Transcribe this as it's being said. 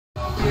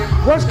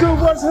What's good,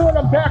 what's good?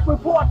 I'm back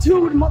with part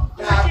 2 of the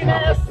motherfucking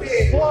ass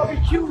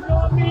barbecue, you know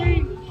what I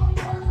mean?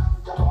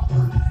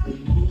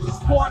 It's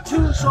part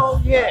 2, so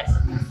yeah.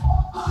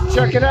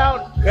 Check it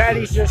out.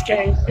 Baddies just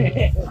came.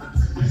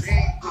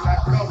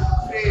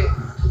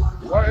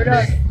 Word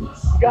up. You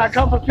gotta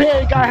come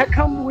prepared. You gotta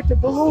come with the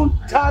balloon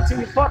tied to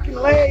your fucking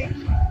leg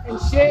and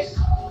shit.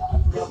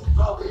 Know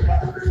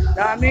what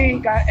I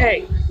mean?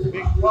 Hey,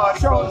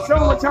 show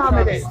them what time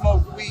it is.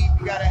 Smoke weed,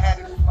 you gotta have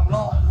it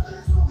alone.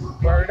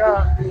 Word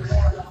up.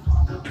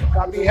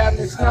 Gotta be having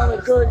it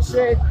smelling good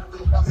shit.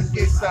 Come and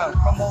get some.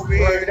 Come over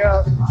here. Word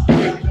up.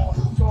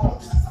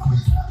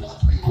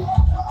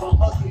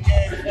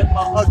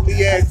 My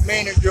ugly ass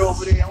manager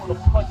over there. I wanna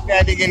punch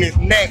that nigga in his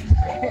neck.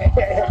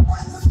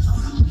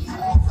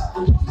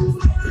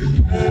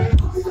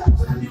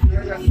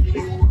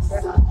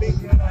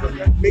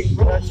 Big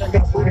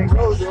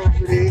Rose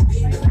over there.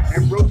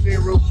 And Rose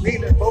and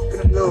Rosina, both of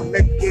them little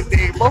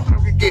niggas, both of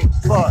them can get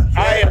fucked. I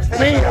am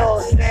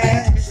Minos,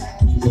 man.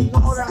 You know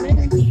what I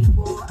mean?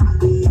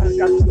 I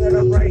got set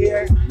up right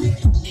here.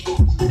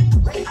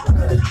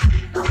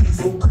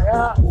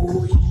 Yeah.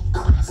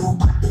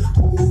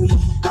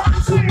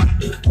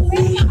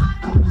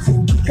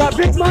 Got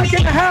Big Mike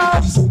in the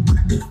house.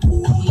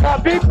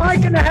 Got Big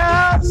Mike in the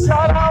house.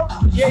 Shout out.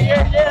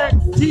 Yeah.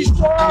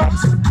 T-Squad.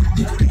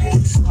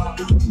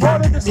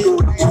 Part of the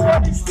Scooter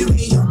Boys.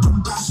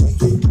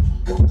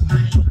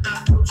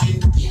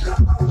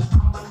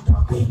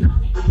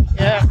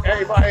 Yeah,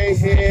 everybody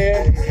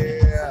here.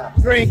 Yeah.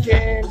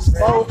 Drinking,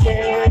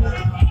 smoking,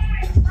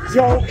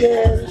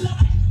 joking.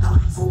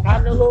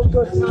 Having a little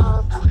good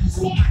time.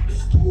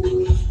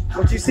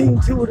 But you seen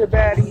 2 of the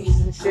baddies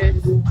and shit.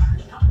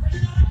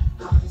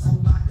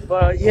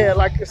 But yeah,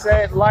 like I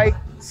said, like,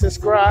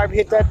 subscribe,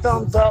 hit that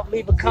thumbs up,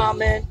 leave a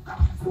comment.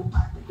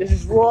 This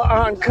is raw,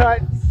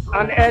 uncut,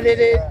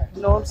 unedited.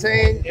 You know what I'm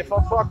saying? If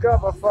I fuck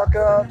up, I fuck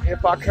up.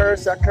 If I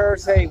curse, I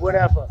curse. Hey,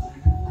 whatever.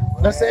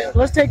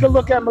 Let's take a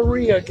look at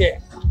Maria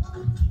again.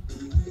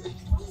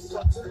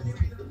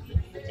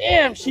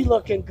 Damn, she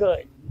looking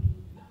good.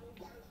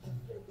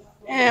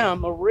 Damn,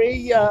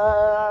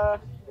 Maria.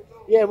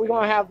 Yeah, we're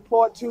gonna have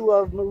part 2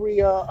 of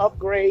Maria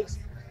upgrades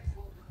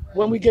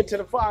when we get to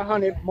the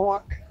 500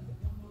 mark.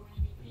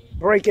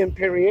 Break-in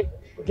period.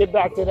 We'll get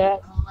back to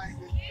that.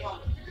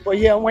 But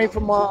yeah, I'm waiting for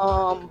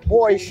my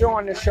boy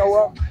Sean to show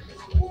up.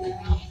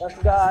 That's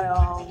the guy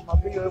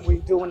up here we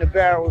doing the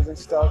barrels and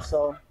stuff.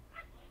 So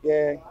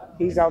yeah,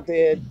 he's out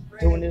there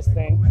doing this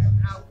thing.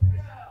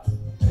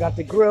 Got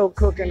the grill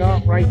cooking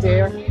up right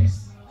there.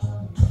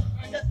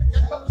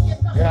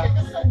 Yeah.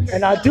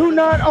 And I do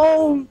not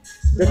own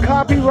the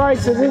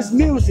copyrights of this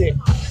music.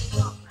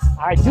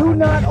 I do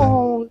not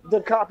own the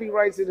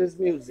copyrights of this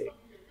music.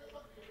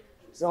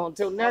 So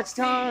until next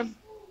time,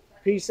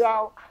 peace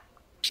out.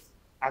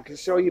 I can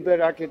show you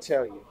better, I can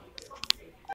tell you.